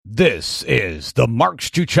This is the Mark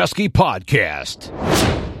Struczewski Podcast.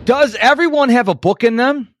 Does everyone have a book in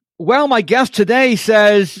them? Well, my guest today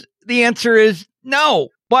says the answer is no,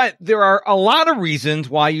 but there are a lot of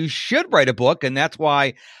reasons why you should write a book, and that's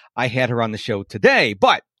why I had her on the show today.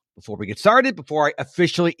 But before we get started, before I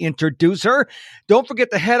officially introduce her, don't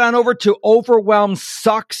forget to head on over to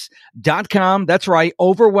overwhelmsucks.com. That's right,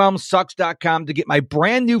 overwhelmsucks.com to get my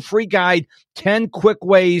brand new free guide, 10 Quick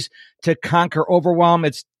Ways to Conquer Overwhelm.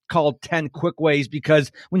 It's called 10 Quick Ways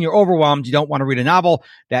because when you're overwhelmed, you don't want to read a novel.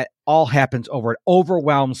 That all happens over at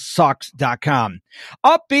overwhelmsucks.com.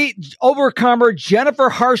 Upbeat overcomer Jennifer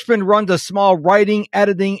Harshman runs a small writing,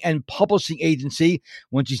 editing, and publishing agency.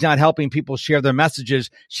 When she's not helping people share their messages,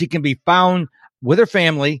 she can be found with her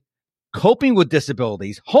family, coping with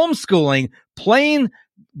disabilities, homeschooling, playing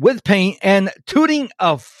with paint, and tooting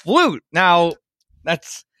a flute. Now,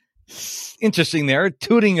 that's interesting there,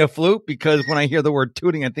 tooting a flute, because when I hear the word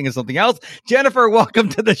tooting, I think of something else. Jennifer, welcome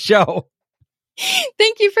to the show.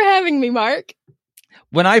 Thank you for having me, Mark.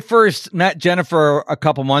 When I first met Jennifer a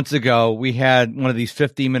couple months ago, we had one of these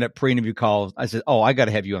 15-minute pre-interview calls. I said, I got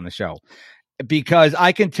to have you on the show because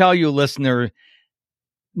I can tell you, listener,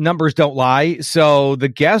 numbers don't lie. So the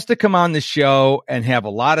guests that come on the show and have a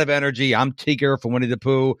lot of energy, I'm Tigger from Winnie the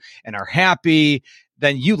Pooh, and are happy,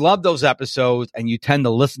 then you love those episodes and you tend to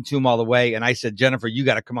listen to them all the way. And I said, Jennifer, you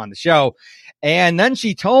got to come on the show. And then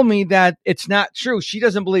she told me that it's not true. She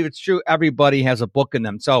doesn't believe it's true. Everybody has a book in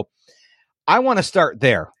them. So I want to start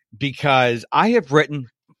there because I have written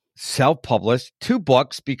self-published 2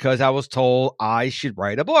 books because I was told I should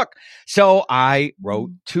write a book. So I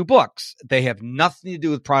wrote 2 books. They have nothing to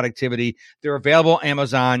do with productivity. They're available on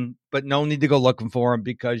Amazon, but no need to go looking for them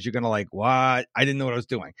because you're going to like, what? I didn't know what I was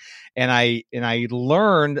doing. And I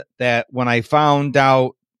learned that when I found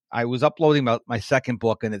out I was uploading my second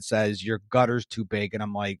book and it says your gutter's too big. And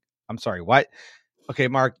I'm like, I'm sorry, what? Okay,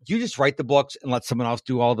 Mark, you just write the books and let someone else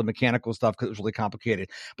do all the mechanical stuff because it was really complicated.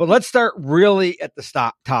 But let's start really at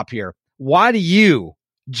the top here. Why do you,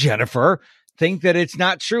 Jennifer, think that it's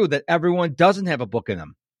not true that everyone doesn't have a book in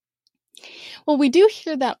them? Well, we do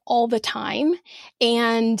hear that all the time,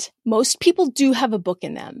 and most people do have a book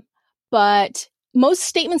in them. But most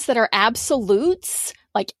statements that are absolutes,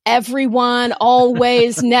 like everyone,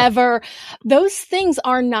 always, never, those things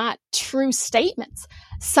are not true statements.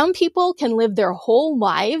 Some people can live their whole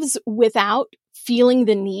lives without feeling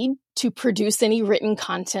the need to produce any written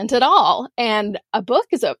content at all. And a book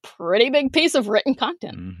is a pretty big piece of written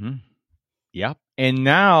content. Mm-hmm. Yep. And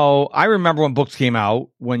now I remember when books came out,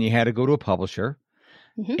 when you had to go to a publisher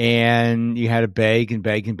and you had to beg and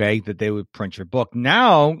beg and beg that they would print your book.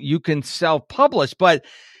 Now you can self-publish, but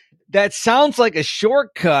that sounds like a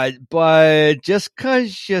shortcut, but just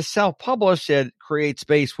because you self-publish at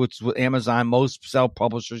CreateSpace, which is with Amazon, most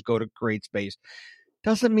self-publishers go to CreateSpace,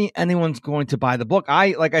 doesn't mean anyone's going to buy the book.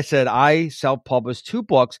 Like I said, I self-published 2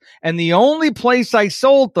 books, and the only place I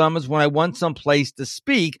sold them is when I went someplace to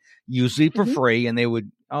speak, usually for free, and they would,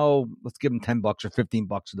 let's give them $10 or $15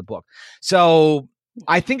 for the book. So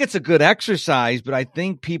I think it's a good exercise, but I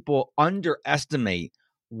think people underestimate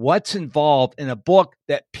what's involved in a book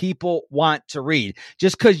that people want to read.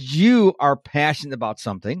 Just because you are passionate about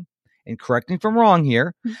something, and correct me if I'm wrong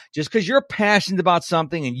here, just because you're passionate about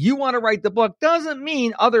something and you want to write the book doesn't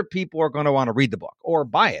mean other people are going to want to read the book or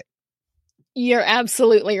buy it. You're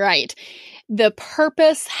absolutely right. The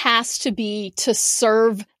purpose has to be to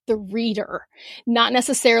serve the reader, not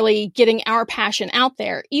necessarily getting our passion out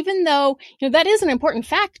there, even though, that is an important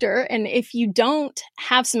factor. And if you don't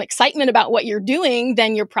have some excitement about what you're doing,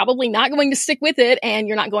 then you're probably not going to stick with it and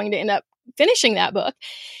you're not going to end up finishing that book.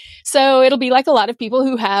 So it'll be like a lot of people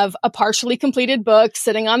who have a partially completed book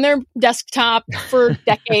sitting on their desktop for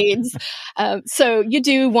decades. So you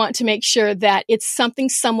do want to make sure that it's something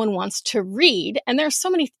someone wants to read. And there are so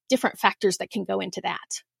many different factors that can go into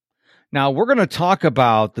that. Now, we're going to talk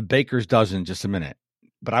about the Baker's Dozen in just a minute,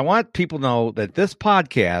 but I want people to know that this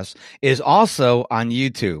podcast is also on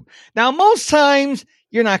YouTube. Now, most times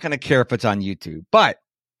you're not going to care if it's on YouTube, but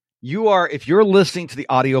if you're listening to the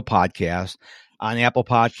audio podcast on Apple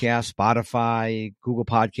Podcasts, Spotify, Google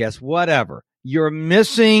Podcasts, whatever, you're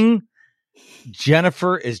missing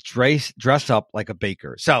Jennifer is dressed up like a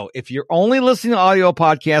baker. So if you're only listening to audio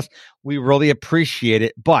podcasts, we really appreciate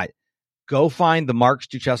it, but go find the Mark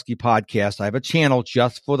Struczewski podcast. I have a channel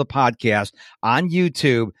just for the podcast on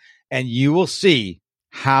YouTube, and you will see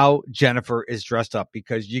how Jennifer is dressed up,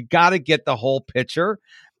 because you got to get the whole picture,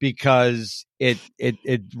 because it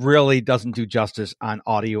really doesn't do justice on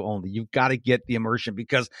audio only. You've got to get the immersion,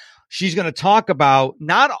 because she's going to talk about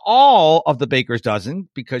not all of the Baker's Dozen,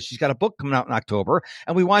 because she's got a book coming out in October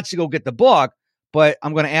and we want you to go get the book. But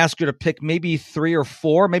I'm going to ask her to pick maybe 3 or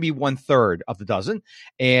 4, maybe 1/3 of the dozen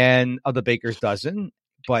and of the Baker's Dozen.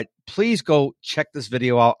 But please go check this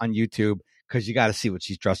video out on YouTube, because you got to see what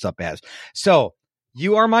she's dressed up as. So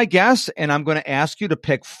you are my guest, and I'm going to ask you to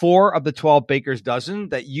pick 4 of the 12 Baker's Dozen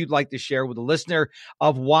that you'd like to share with the listener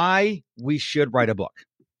of why we should write a book.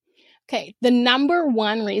 Okay. The number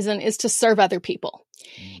one reason is to serve other people.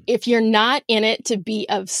 If you're not in it to be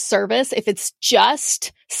of service, if it's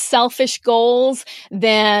just selfish goals,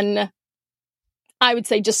 then I would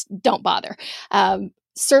say just don't bother.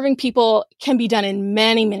 Serving people can be done in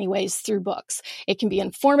many, many ways through books. It can be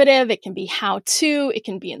informative. It can be how-to. It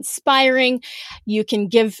can be inspiring. You can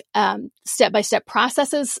give step-by-step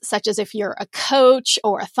processes, such as if you're a coach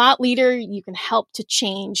or a thought leader, you can help to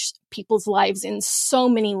change people's lives in so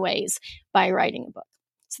many ways by writing a book.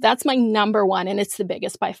 So that's my number one, and it's the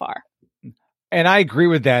biggest by far. And I agree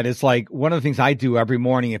with that. It's like one of the things I do every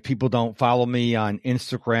morning. If people don't follow me on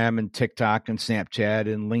Instagram and TikTok and Snapchat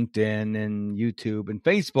and LinkedIn and YouTube and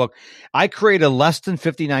Facebook, I create a less than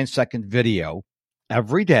 59-second video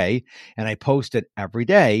every day, and I post it every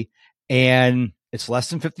day. And it's less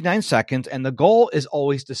than 59 seconds. And the goal is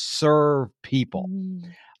always to serve people.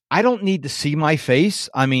 I don't need to see my face.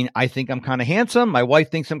 I mean, I think I'm kind of handsome. My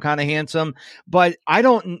wife thinks I'm kind of handsome, but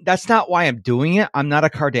that's not why I'm doing it. I'm not a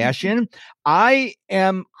Kardashian. I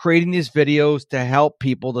am creating these videos to help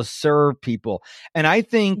people, to serve people. And I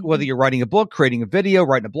think whether you're writing a book, creating a video,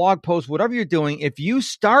 writing a blog post, whatever you're doing, if you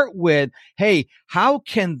start with, hey, how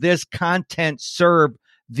can this content serve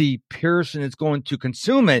the person that's going to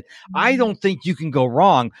consume it? I don't think you can go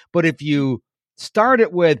wrong. But if you start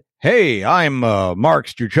it with, hey, I'm Mark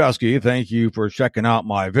Struczewski. Thank you for checking out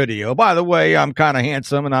my video. By the way, I'm kind of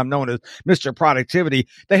handsome and I'm known as Mr. Productivity.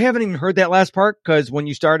 They haven't even heard that last part, because when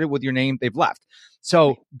you started with your name, they've left.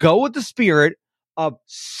 So go with the spirit of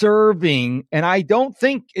serving. And I don't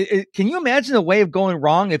think, can you imagine a way of going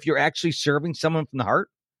wrong if you're actually serving someone from the heart?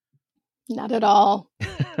 Not at all.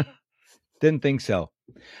 Didn't think so.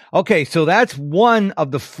 Okay, so that's one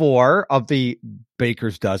of the 4 of the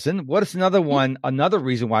Baker's Dozen. What is another one? Another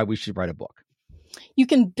reason why we should write a book? You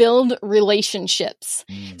can build relationships.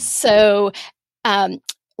 So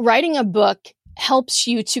writing a book helps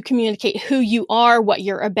you to communicate who you are, what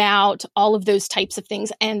you're about, all of those types of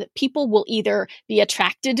things. And people will either be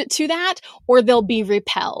attracted to that or they'll be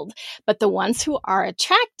repelled. But the ones who are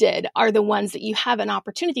attracted are the ones that you have an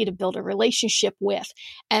opportunity to build a relationship with.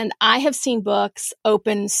 And I have seen books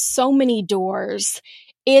open so many doors.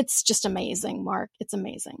 It's just amazing, Mark. It's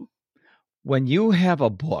amazing. When you have a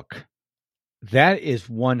book, that is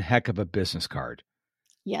one heck of a business card.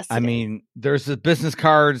 Yes. I mean, there's the business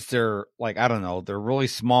cards. They're like, I don't know, they're really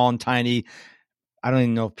small and tiny. I don't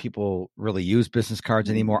even know if people really use business cards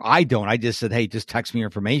anymore. I don't. I just said, hey, just text me your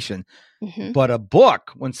information. But a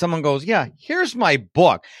book, when someone goes, yeah, here's my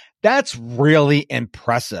book, that's really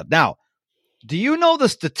impressive. Now, do you know the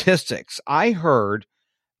statistics? I heard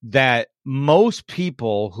that most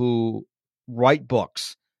people who write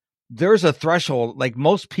books, there's a threshold. Like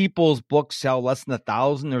most people's books sell less than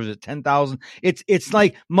 1,000. There's a 10,000. It's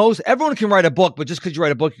like everyone can write a book, but just because you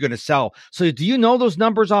write a book, you're going to sell. So do you know those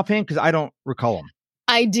numbers offhand? Because I don't recall them.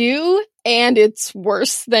 I do, and it's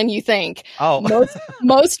worse than you think. Oh,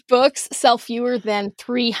 most books sell fewer than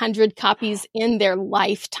 300 copies in their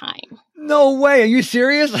lifetime. No way. Are you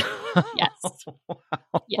serious? Yes.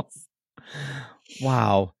 Wow. Yes.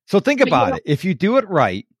 Wow. So think about it. If you do it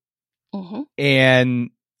right, and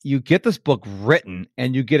you get this book written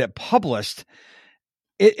and you get it published,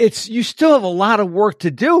 you still have a lot of work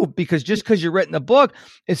to do, because just because you've written a book,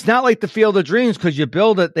 it's not like the Field of Dreams, because you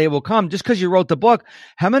build it, they will come. Just because you wrote the book,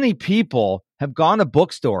 how many people have gone to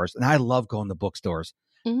bookstores? And I love going to bookstores.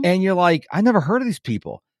 And you're like, I never heard of these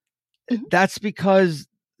people. That's because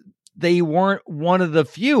they weren't one of the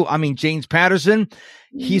few. I mean, James Patterson,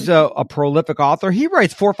 he's a prolific author. He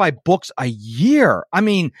writes 4 or 5 books a year. I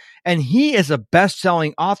mean, and he is a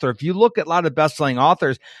best-selling author. If you look at a lot of best-selling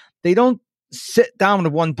authors, they don't sit down to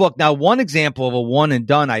one book. Now, one example of a one and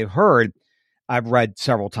done I've read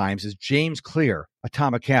several times is James Clear,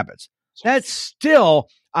 Atomic Habits. That's still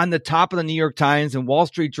on the top of the New York Times and Wall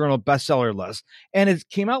Street Journal bestseller list. And it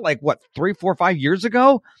came out like, 3, 4, 5 years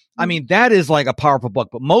ago? I mean, that is like a powerful book.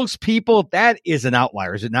 But most people, that is an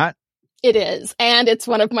outlier, is it not? It is. And it's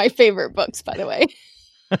one of my favorite books, by the way.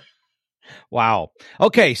 Wow.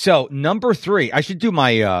 Okay, so number 3. I should do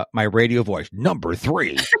my my radio voice. Number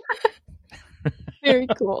 3. Very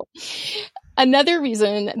cool. Another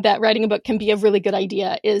reason that writing a book can be a really good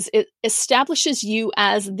idea is it establishes you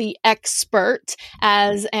as the expert,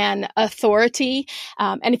 as an authority.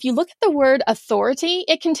 And if you look at the word authority,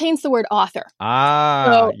 it contains the word author.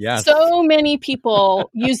 Yes. So many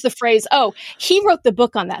people use the phrase, oh, he wrote the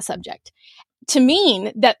book on that subject, to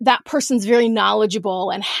mean that that person's very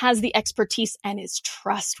knowledgeable and has the expertise and is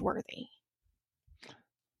trustworthy.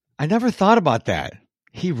 I never thought about that.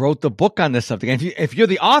 He wrote the book on this subject. If you're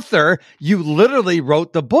the author, you literally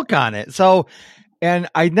wrote the book on it. So, and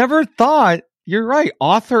I never thought, you're right,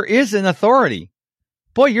 author is an authority.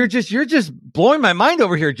 Boy, you're just blowing my mind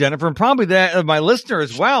over here, Jennifer, and probably that of my listener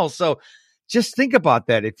as well. So just think about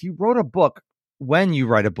that. If you wrote a book, when you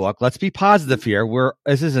write a book, let's be positive here.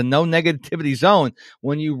 This is a no negativity zone.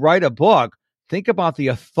 When you write a book, think about the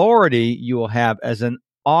authority you will have as an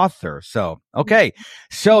author. So, okay.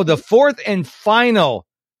 So the 4th and final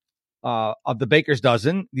of the Baker's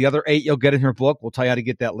Dozen, the other 8 you'll get in her book. We'll tell you how to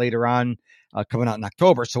get that later on, coming out in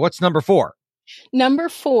October. So what's number 4? Number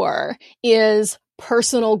 4 is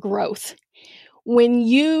personal growth. When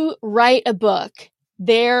you write a book,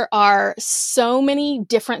 there are so many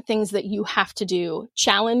different things that you have to do,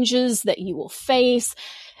 challenges that you will face.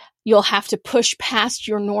 You'll have to push past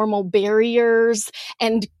your normal barriers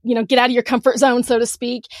and, get out of your comfort zone, so to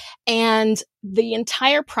speak. And the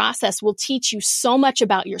entire process will teach you so much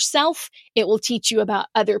about yourself. It will teach you about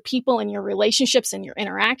other people and your relationships and your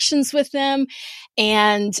interactions with them.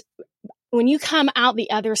 And when you come out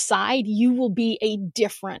the other side, you will be a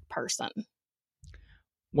different person.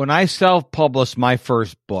 When I self-published my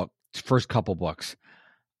first couple books,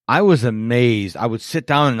 I was amazed. I would sit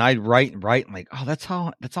down and I'd write and like, oh, that's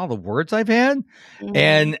all the words I've had.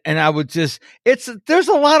 Mm-hmm. And I would there's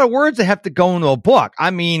a lot of words that have to go into a book.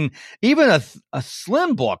 I mean, even a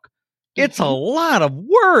slim book, it's a lot of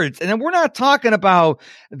words. And then we're not talking about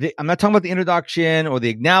I'm not talking about the introduction or the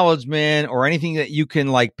acknowledgement or anything that you can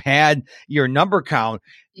like pad your number count.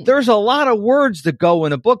 There's a lot of words that go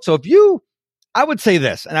in a book. So I would say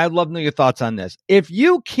this, and I'd love to know your thoughts on this. If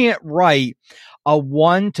you can't write a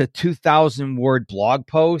 1,000 to 2,000 word blog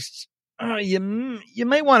post, you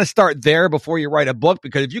may want to start there before you write a book,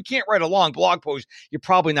 because if you can't write a long blog post, you're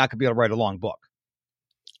probably not going to be able to write a long book.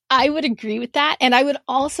 I would agree with that. And I would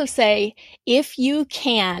also say, if you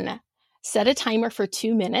can set a timer for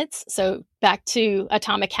 2 minutes. So back to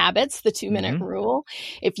Atomic Habits, the 2-minute rule.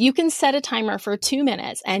 If you can set a timer for 2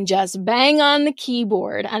 minutes and just bang on the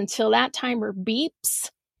keyboard until that timer beeps,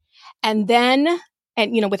 and then,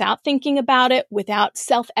 without thinking about it, without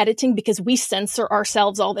self-editing, because we censor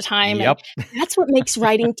ourselves all the time. Yep. And that's what makes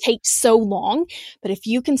writing take so long. But if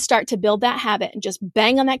you can start to build that habit and just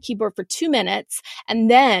bang on that keyboard for 2 minutes, and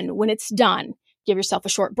then when it's done, give yourself a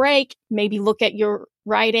short break, maybe look at your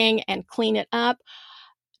writing and clean it up.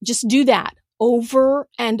 Just do that over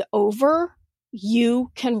and over. You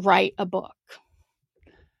can write a book.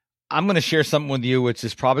 I'm going to share something with you, which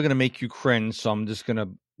is probably going to make you cringe. So I'm just going to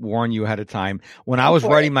warn you ahead of time. When I was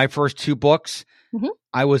writing my first 2 books,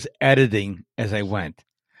 I was editing as I went.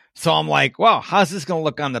 So I'm like, wow, how's this going to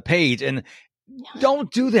look on the page? And don't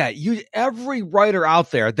do that. Every writer out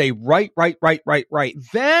there, they write.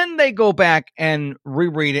 Then they go back and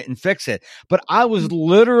reread it and fix it. But I was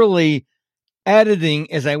literally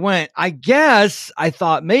editing as I went. I guess I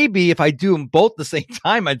thought maybe if I do them both the same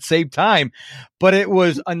time, I'd save time, but it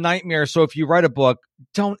was a nightmare. So if you write a book,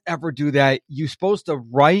 don't ever do that. You're supposed to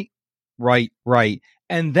write,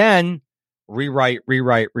 and then rewrite,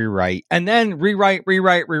 and then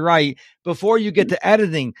rewrite before you get to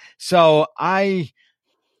editing. So I'm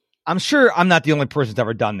sure I'm not the only person that's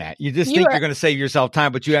ever done that. You just think you're going to save yourself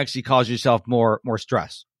time, but you actually cause yourself more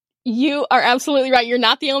stress. You are absolutely right. You're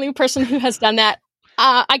not the only person who has done that.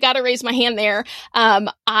 I got to raise my hand there.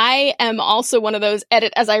 I am also one of those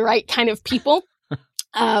edit as I write kind of people.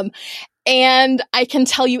 And I can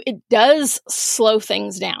tell you it does slow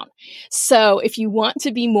things down. So if you want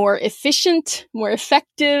to be more efficient, more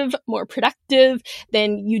effective, more productive,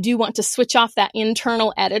 then you do want to switch off that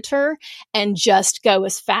internal editor and just go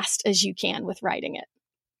as fast as you can with writing it.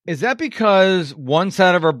 Is that because one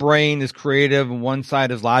side of our brain is creative and one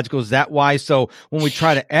side is logical? Is that why? So when we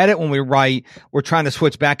try to edit, when we write, we're trying to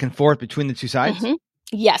switch back and forth between the two sides?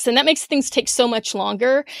 Yes. And that makes things take so much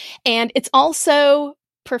longer. And it's also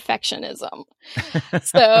perfectionism.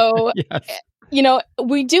 So, yes.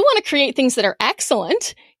 We do want to create things that are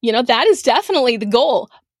excellent. That is definitely the goal.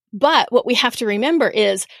 But what we have to remember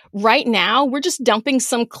is right now, we're just dumping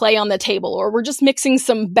some clay on the table, or we're just mixing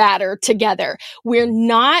some batter together. We're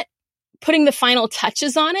not putting the final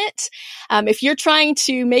touches on it. If you're trying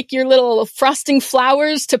to make your little frosting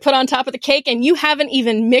flowers to put on top of the cake and you haven't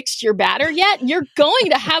even mixed your batter yet, you're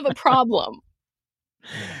going to have a problem.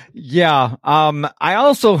 Yeah. I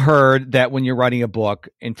also heard that when you're writing a book,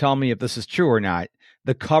 and tell me if this is true or not,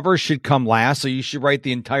 the cover should come last. So you should write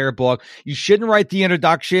the entire book. You shouldn't write the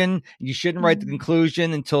introduction. You shouldn't write the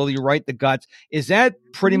conclusion until you write the guts. Is that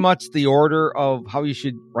pretty much the order of how you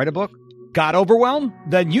should write a book? Got overwhelmed?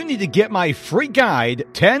 Then you need to get my free guide,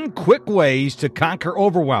 10 Quick Ways to Conquer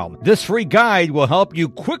Overwhelm. This free guide will help you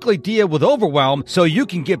quickly deal with overwhelm so you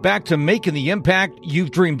can get back to making the impact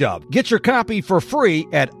you've dreamed of. Get your copy for free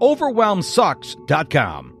at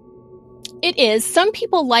overwhelmsucks.com. It is. Some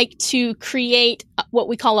people like to create what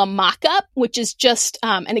we call a mock-up, which is just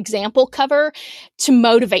an example cover to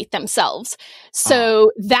motivate themselves.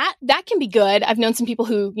 So that can be good. I've known some people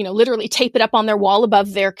who, literally tape it up on their wall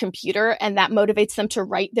above their computer, and that motivates them to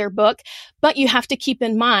write their book. But you have to keep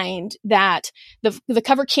in mind that the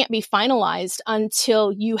cover can't be finalized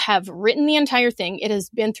until you have written the entire thing. It has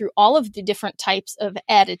been through all of the different types of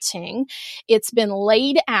editing. It's been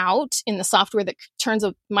laid out in the software that turns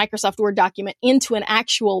a Microsoft Word document into an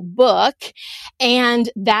actual book, and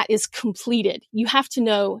that is completed. You have to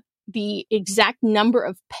know the exact number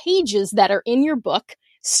of pages that are in your book,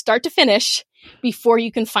 start to finish, before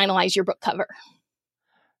you can finalize your book cover.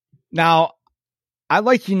 Now, I'd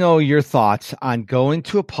like to know your thoughts on going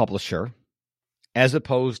to a publisher as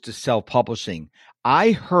opposed to self-publishing.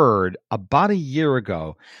 I heard about a year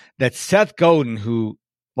ago that Seth Godin, who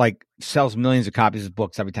sells millions of copies of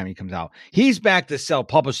books every time he comes out, he's back to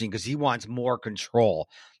self-publishing because he wants more control.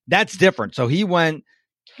 That's different. So he went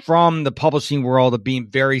from the publishing world of being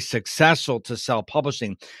very successful to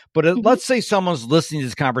self-publishing. But let's say someone's listening to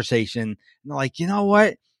this conversation and they're like, you know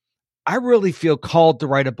what? I really feel called to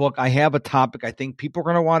write a book. I have a topic I think people are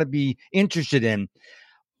going to want to be interested in.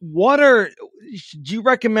 Do you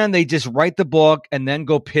recommend they just write the book and then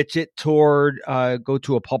go pitch it toward, go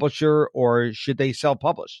to a publisher, or should they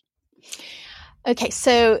self-publish? Okay,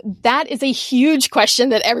 so that is a huge question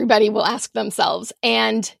that everybody will ask themselves.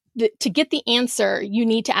 And to get the answer, you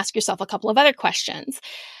need to ask yourself a couple of other questions.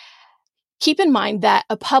 Keep in mind that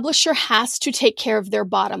a publisher has to take care of their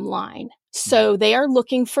bottom line. So they are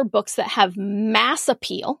looking for books that have mass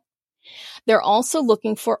appeal. They're also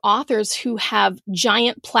looking for authors who have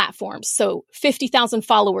giant platforms, so 50,000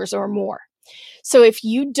 followers or more. So if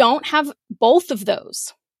you don't have both of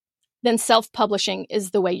those, then self-publishing is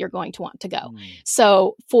the way you're going to want to go.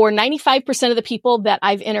 So for 95% of the people that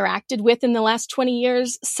I've interacted with in the last 20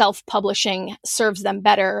 years, self-publishing serves them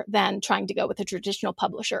better than trying to go with a traditional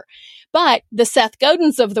publisher. But the Seth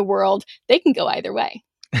Godins of the world, they can go either way.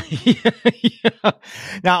 Yeah.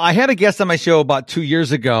 Now, I had a guest on my show about 2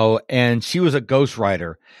 years ago, and she was a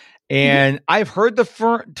ghostwriter. And I've heard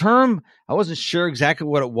the term. I wasn't sure exactly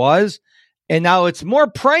what it was. And now it's more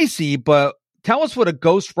pricey, but tell us what a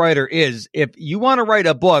ghostwriter is. If you want to write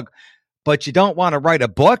a book, but you don't want to write a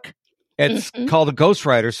book, it's called a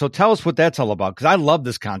ghostwriter. So tell us what that's all about, because I love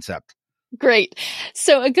this concept. Great.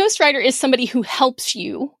 So a ghostwriter is somebody who helps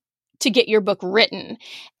you to get your book written.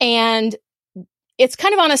 And it's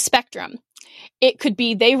kind of on a spectrum. It could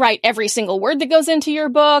be they write every single word that goes into your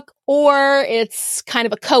book, or it's kind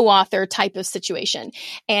of a co-author type of situation.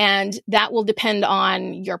 And that will depend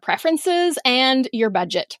on your preferences and your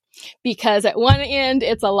budget, because at one end,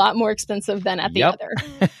 it's a lot more expensive than at the other.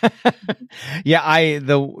 Yeah,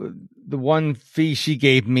 the one fee she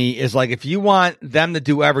gave me is like, if you want them to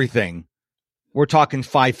do everything, we're talking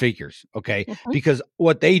 5 figures, okay? Because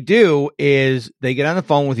what they do is they get on the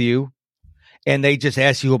phone with you, and they just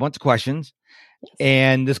ask you a bunch of questions.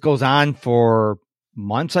 And this goes on for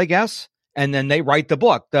months, I guess. And then they write the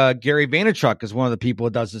book. Gary Vaynerchuk is one of the people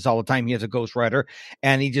who does this all the time. He has a ghostwriter,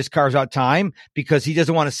 and he just carves out time because he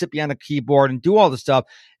doesn't want to sit behind a keyboard and do all this stuff.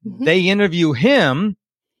 They interview him,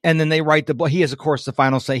 and then they write the book. He has, of course, the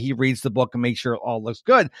final say. He reads the book and makes sure it all looks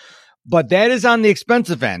good. But that is on the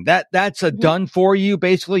expensive end. That's a done for you.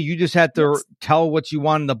 Basically, you just have to tell what you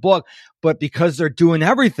want in the book. But because they're doing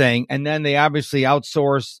everything, and then they obviously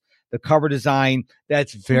outsource the cover design,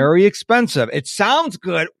 that's very expensive. It sounds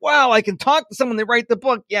good. Wow, I can talk to someone, they write the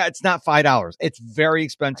book. Yeah, it's not $5. It's very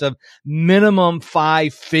expensive. Minimum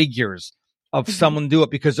 5 figures of someone do it,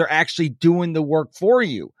 because they're actually doing the work for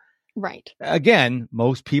you. Right. Again,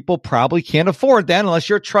 most people probably can't afford that unless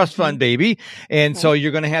you're a trust fund baby. And so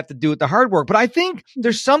you're going to have to do it the hard work. But I think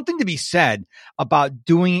there's something to be said about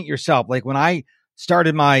doing it yourself. Like when I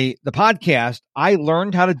started the podcast, I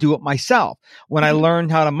learned how to do it myself. When I learned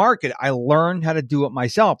how to market, I learned how to do it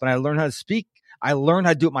myself. And I learned how to speak I learned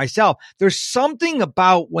how to do it myself. There's something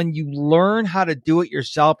about when you learn how to do it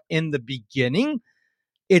yourself in the beginning,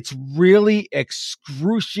 it's really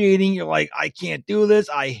excruciating. You're like, I can't do this.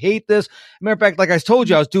 I hate this. Matter of fact, like I told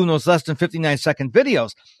you, I was doing those less than 59-second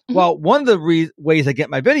videos. Mhm. Well, one of the ways I get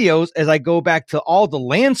my videos is I go back to all the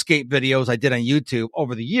landscape videos I did on YouTube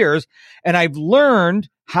over the years. And I've learned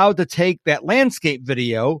how to take that landscape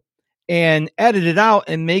video and edit it out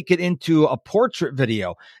and make it into a portrait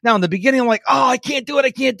video. Now, in the beginning, I'm like, oh, I can't do it.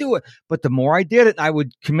 I can't do it. But the more I did it, I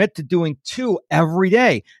would commit to doing 2 every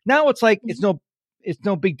day. Now it's like, it's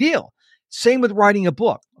no big deal. Same with writing a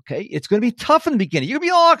book. Okay. It's going to be tough in the beginning. You're going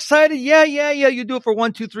to be all excited. Yeah. You do it for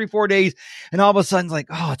 1, 2, 3, 4 days. And all of a sudden it's like,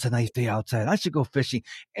 oh, it's a nice day outside. I should go fishing.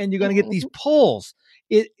 And you're going to get these pulls.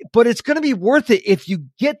 But it's going to be worth it if you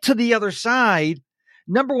get to the other side.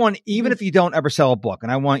 Number one, even if you don't ever sell a book,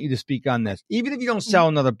 and I want you to speak on this, even if you don't sell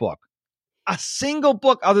another book, a single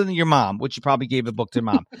book other than your mom, which you probably gave a book to your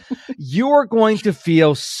mom, you're going to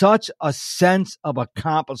feel such a sense of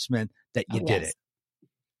accomplishment that you did it.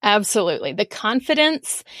 Absolutely. The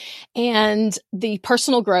confidence and the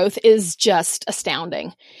personal growth is just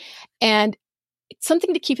astounding. And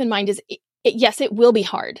something to keep in mind is, yes, it will be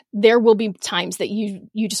hard. There will be times that you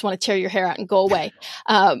just want to tear your hair out and go away.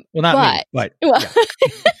 Well, not me, but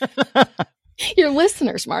yeah. Your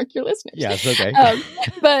listeners, Mark, your listeners. Yes, okay.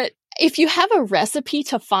 But if you have a recipe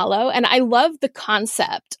to follow, and I love the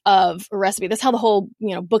concept of a recipe, that's how the whole,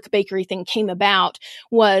 book bakery thing came about,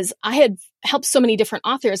 was I had helped so many different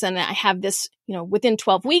authors, and I have this, within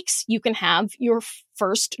 12 weeks, you can have your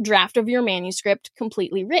first draft of your manuscript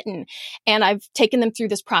completely written. And I've taken them through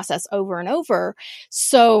this process over and over.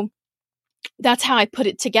 So that's how I put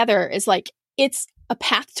it together, is like, it's a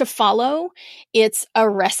path to follow. It's a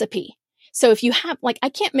recipe. So if you have, I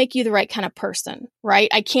can't make you the right kind of person, right?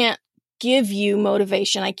 I can't give you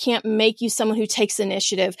motivation. I can't make you someone who takes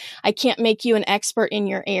initiative. I can't make you an expert in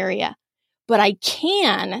your area, but I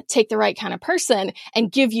can take the right kind of person and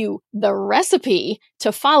give you the recipe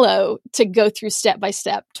to follow to go through step by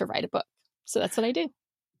step to write a book. So that's what I do.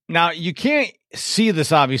 Now, you can't see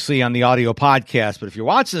this obviously on the audio podcast, but if you're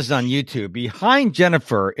watching this on YouTube, behind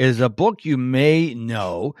Jennifer is a book you may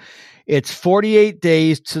know. It's 48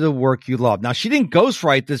 Days to the Work You Love. Now, she didn't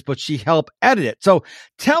ghostwrite this, but she helped edit it. So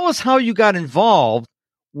tell us how you got involved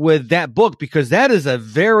with that book, because that is a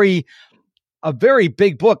very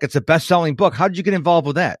big book. It's a best-selling book. How did you get involved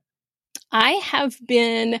with that? I have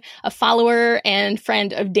been a follower and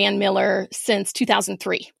friend of Dan Miller since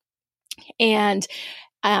 2003. And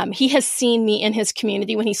he has seen me in his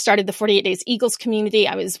community. When he started the 48 Days Eagles community,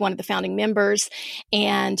 I was one of the founding members,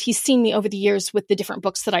 and he's seen me over the years with the different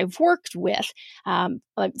books that I've worked with.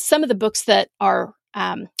 Some of the books that are,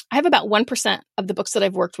 I have about 1% of the books that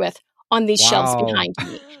I've worked with on these shelves behind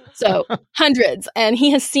me. So hundreds. And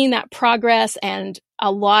he has seen that progress, and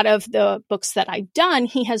a lot of the books that I've done,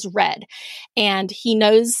 he has read, and he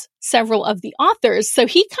knows several of the authors. So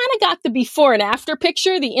he kind of got the before and after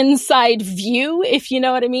picture, the inside view, if you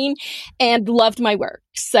know what I mean, and loved my work.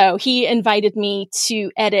 So he invited me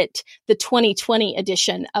to edit the 2020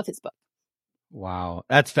 edition of his book. Wow.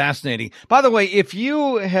 That's fascinating. By the way, if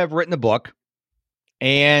you have written a book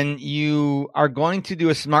and you are going to do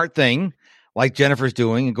a smart thing like Jennifer's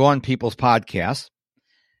doing and go on people's podcasts,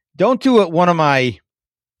 don't do it one of my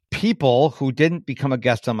people who didn't become a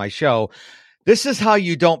guest on my show. This is how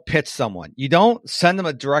you don't pitch someone. You don't send them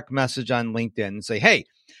a direct message on LinkedIn and say, hey,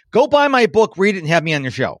 go buy my book, read it, and have me on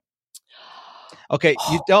your show. Okay.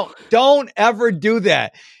 You don't ever do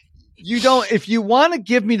that. You don't, if you want to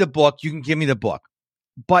give me the book, you can give me the book,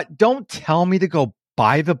 but don't tell me to go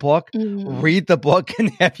buy the book, read the book, and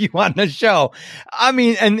have you on the show. I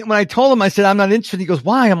mean, and when I told him, I said, I'm not interested. He goes,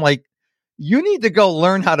 why? I'm like, you need to go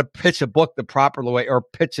learn how to pitch a book the proper way, or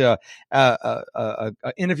pitch a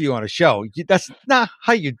interview on a show. That's not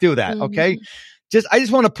how you do that. Okay. I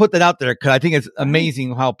just want to put that out there, because I think it's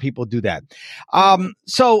amazing how people do that.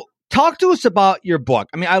 So talk to us about your book.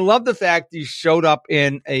 I mean, I love the fact you showed up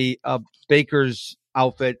in a baker's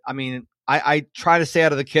outfit. I mean, I try to stay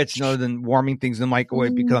out of the kitchen other than warming things in the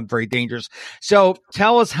microwave because I'm very dangerous. So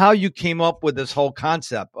tell us how you came up with this whole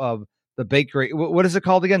concept of the bakery. What is it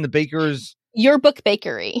called again? The baker's? Your Book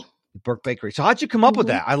Bakery. Book Bakery. So how'd you come up with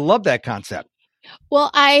that? I love that concept.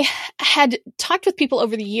 Well, I had talked with people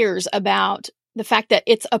over the years about the fact that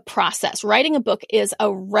it's a process. Writing a book is a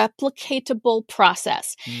replicatable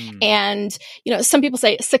process. And, some people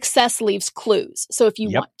say success leaves clues. So if you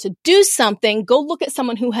want to do something, go look at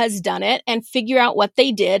someone who has done it and figure out what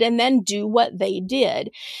they did, and then do what they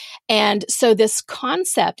did. And so this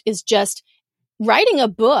concept is just, writing a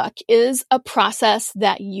book is a process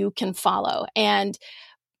that you can follow. And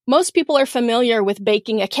most people are familiar with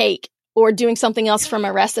baking a cake or doing something else from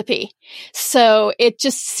a recipe. So it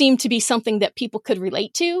just seemed to be something that people could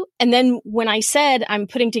relate to. And then when I said I'm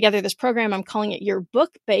putting together this program, I'm calling it Your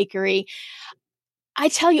Book Bakery, I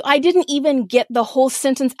tell you, I didn't even get the whole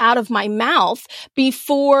sentence out of my mouth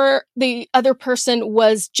before the other person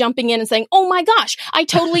was jumping in and saying, "Oh my gosh, I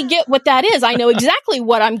totally get what that is. I know exactly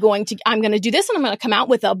what I'm going to do this, and I'm going to come out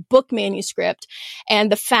with a book manuscript." And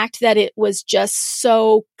the fact that it was just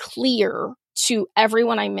so clear to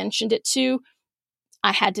everyone I mentioned it to,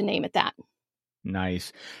 I had to name it that.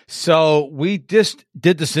 Nice. So we just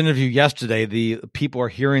did this interview yesterday. The people are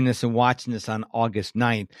hearing this and watching this on August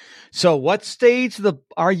 9th. So what stage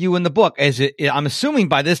are you in the book? I'm assuming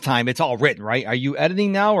by this time it's all written, right? Are you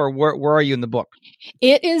editing now, or where are you in the book?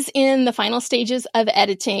 It is in the final stages of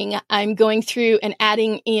editing. I'm going through and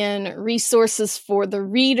adding in resources for the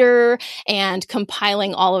reader and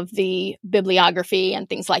compiling all of the bibliography and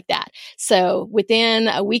things like that. So within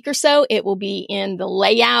a week or so, it will be in the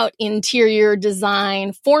layout, interior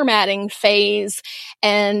design, formatting phase.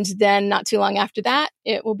 And then not too long after that,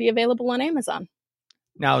 it will be available on Amazon.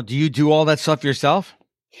 Now, do you do all that stuff yourself?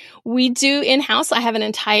 We do in-house. I have an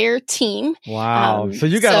entire team. Wow. So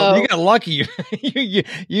you got lucky.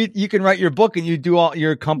 you can write your book and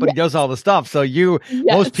your company does all the stuff. So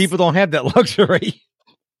most people don't have that luxury.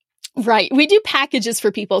 Right. We do packages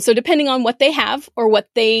for people. So depending on what they have or what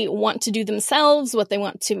they want to do themselves, what they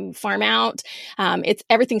want to farm out,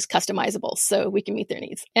 everything's customizable so we can meet their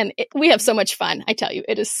needs. And we have so much fun. I tell you,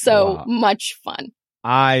 it is so much fun.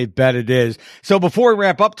 I bet it is. So before we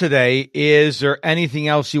wrap up today, is there anything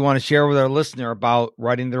else you want to share with our listener about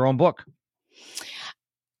writing their own book?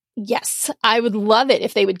 Yes, I would love it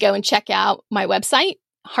if they would go and check out my website,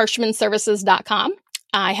 harshmanservices.com.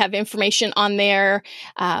 I have information on there,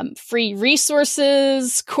 free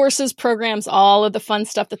resources, courses, programs, all of the fun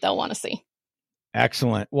stuff that they'll want to see.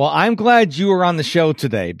 Excellent. Well, I'm glad you were on the show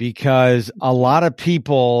today, because a lot of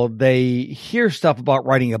people, they hear stuff about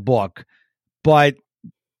writing a book, but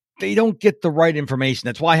they don't get the right information.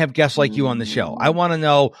 That's why I have guests like you on the show. I want to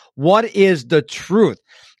know, what is the truth?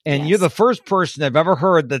 And you're the first person I've ever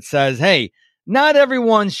heard that says, hey, not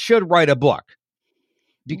everyone should write a book,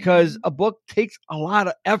 because a book takes a lot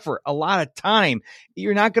of effort, a lot of time.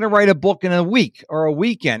 You're not going to write a book in a week or a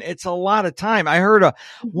weekend. It's a lot of time. I heard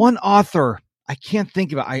one author, I can't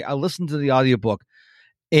think of it. I listened to the audiobook,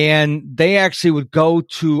 and they actually would go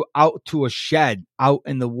out to a shed out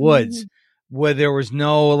in the woods where there was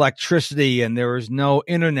no electricity and there was no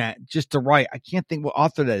internet, just to write. I can't think what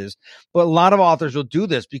author that is, but a lot of authors will do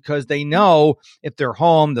this because they know if they're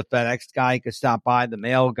home, the FedEx guy could stop by, the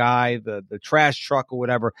mail guy, the trash truck or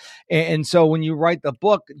whatever. And so when you write the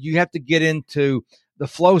book, you have to get into the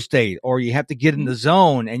flow state, or you have to get in the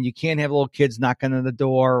zone, and you can't have little kids knocking on the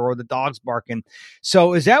door or the dogs barking.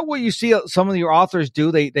 So is that what you see some of your authors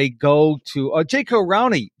do? They go to J.K.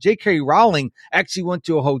 Rowling actually went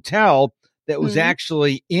to a hotel that was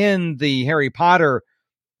actually in the Harry Potter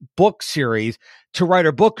book series to write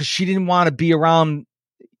her book, because she didn't want to be around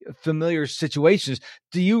familiar situations.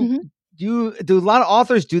 Do a lot of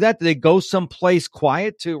authors do that? Do they go someplace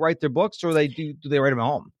quiet to write their books, or do they write them at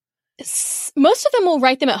home? Most of them will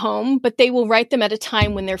write them at home, but they will write them at a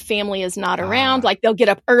time when their family is not around. Like they'll get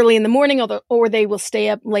up early in the morning, or they will stay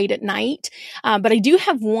up late at night. But I do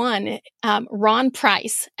have one, Ron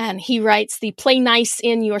Price, and he writes the Play Nice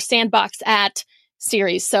in Your Sandbox at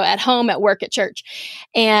series. So at home, at work, at church.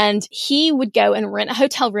 And he would go and rent a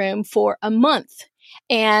hotel room for a month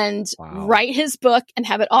and write his book and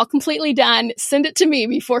have it all completely done, send it to me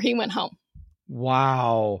before he went home.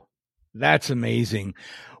 Wow. That's amazing.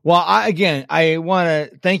 Well, I want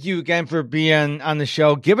to thank you again for being on the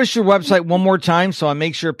show. Give us your website one more time, so I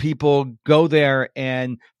make sure people go there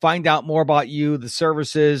and find out more about you, the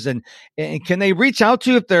services, and can they reach out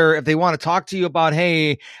to you if they want to talk to you about,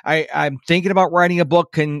 hey, I'm thinking about writing a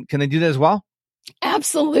book. Can they do that as well?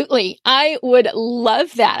 Absolutely. I would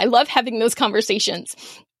love that. I love having those conversations.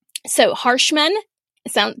 So Harshman,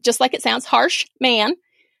 sounds just like it sounds, Harshman,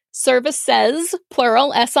 services,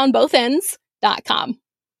 plural, S on both ends, .com.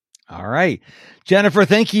 All right. Jennifer,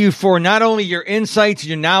 thank you for not only your insights and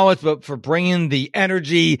your knowledge, but for bringing the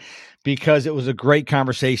energy, because it was a great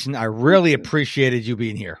conversation. I really appreciated you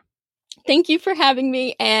being here. Thank you for having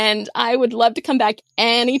me, and I would love to come back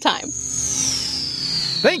anytime.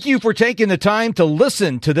 Thank you for taking the time to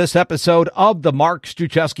listen to this episode of the Mark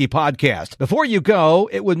Struczewski podcast. Before you go,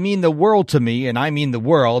 it would mean the world to me, and I mean the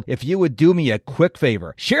world, if you would do me a quick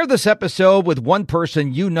favor. Share this episode with one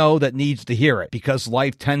person you know that needs to hear it. Because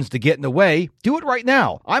life tends to get in the way, do it right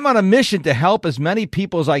now. I'm on a mission to help as many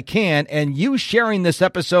people as I can, and you sharing this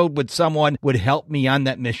episode with someone would help me on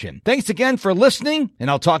that mission. Thanks again for listening,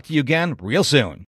 and I'll talk to you again real soon.